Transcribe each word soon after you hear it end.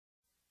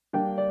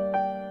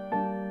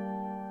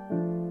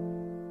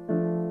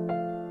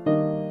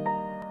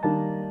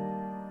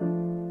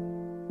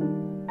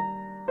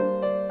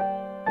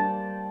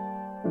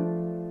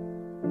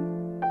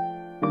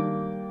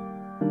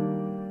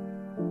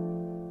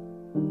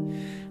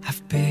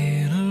I've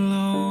been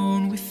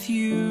alone with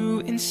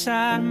you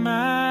inside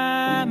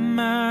my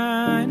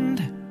mind,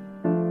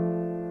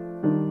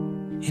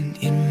 and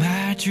in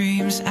my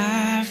dreams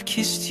I've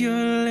kissed your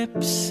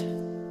lips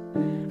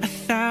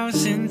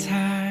 1,000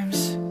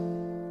 times.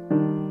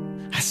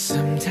 I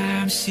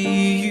sometimes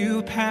see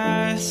you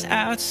pass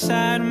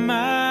outside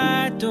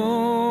my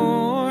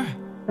door.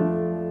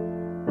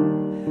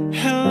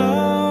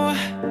 Hello,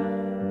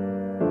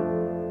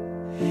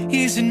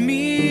 is it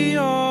me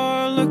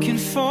you're looking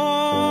for?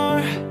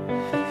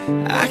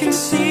 I can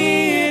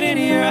see it in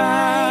your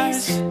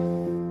eyes,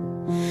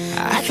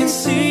 I can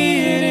see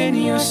it in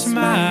your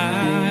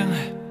smile.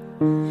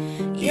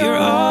 You're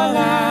all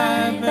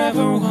I've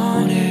ever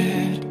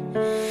wanted,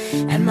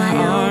 and my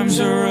arms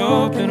are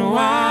open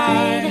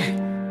wide,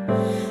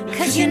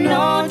 'cause you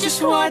know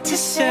just what to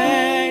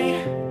say,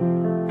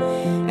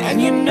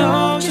 and you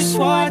know just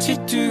what to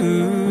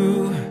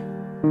do.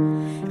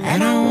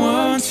 And I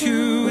want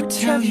to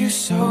tell you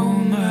so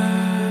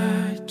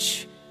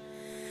much,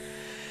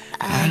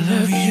 I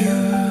love you.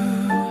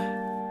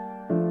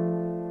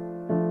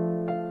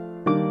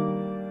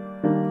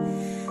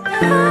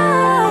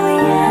 Oh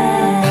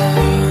yeah. I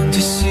long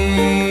to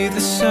see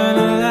the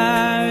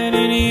sunlight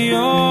in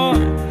your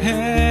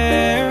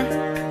hair,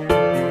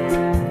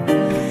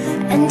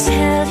 And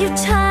tell you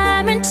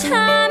time and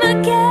time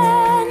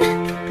again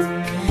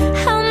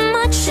how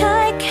much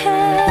I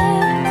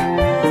care.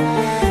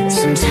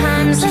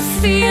 Sometimes I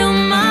feel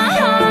my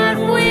heart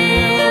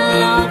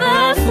will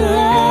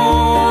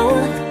overflow.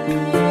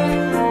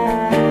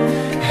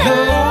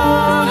 hello,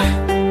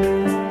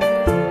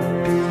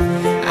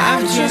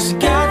 I've just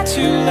got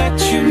to let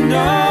you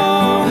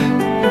know,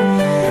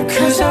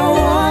 'cause I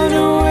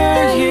wonder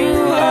where you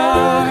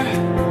are,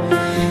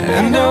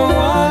 and I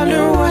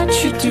wonder what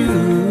you do.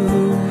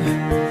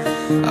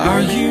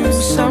 Are you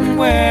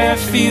somewhere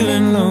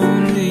feeling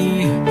lonely,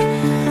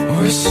 or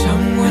is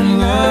someone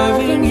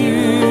loving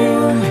you?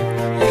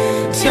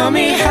 Tell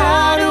me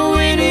how to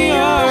win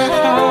your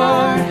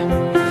heart,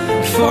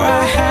 for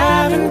I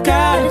haven't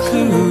got a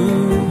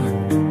clue.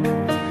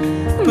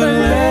 But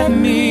let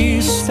me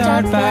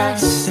start by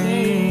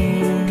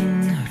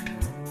saying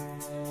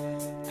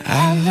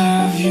I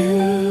love you.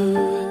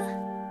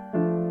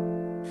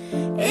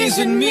 Is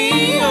it me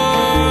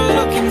you're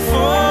looking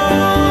for?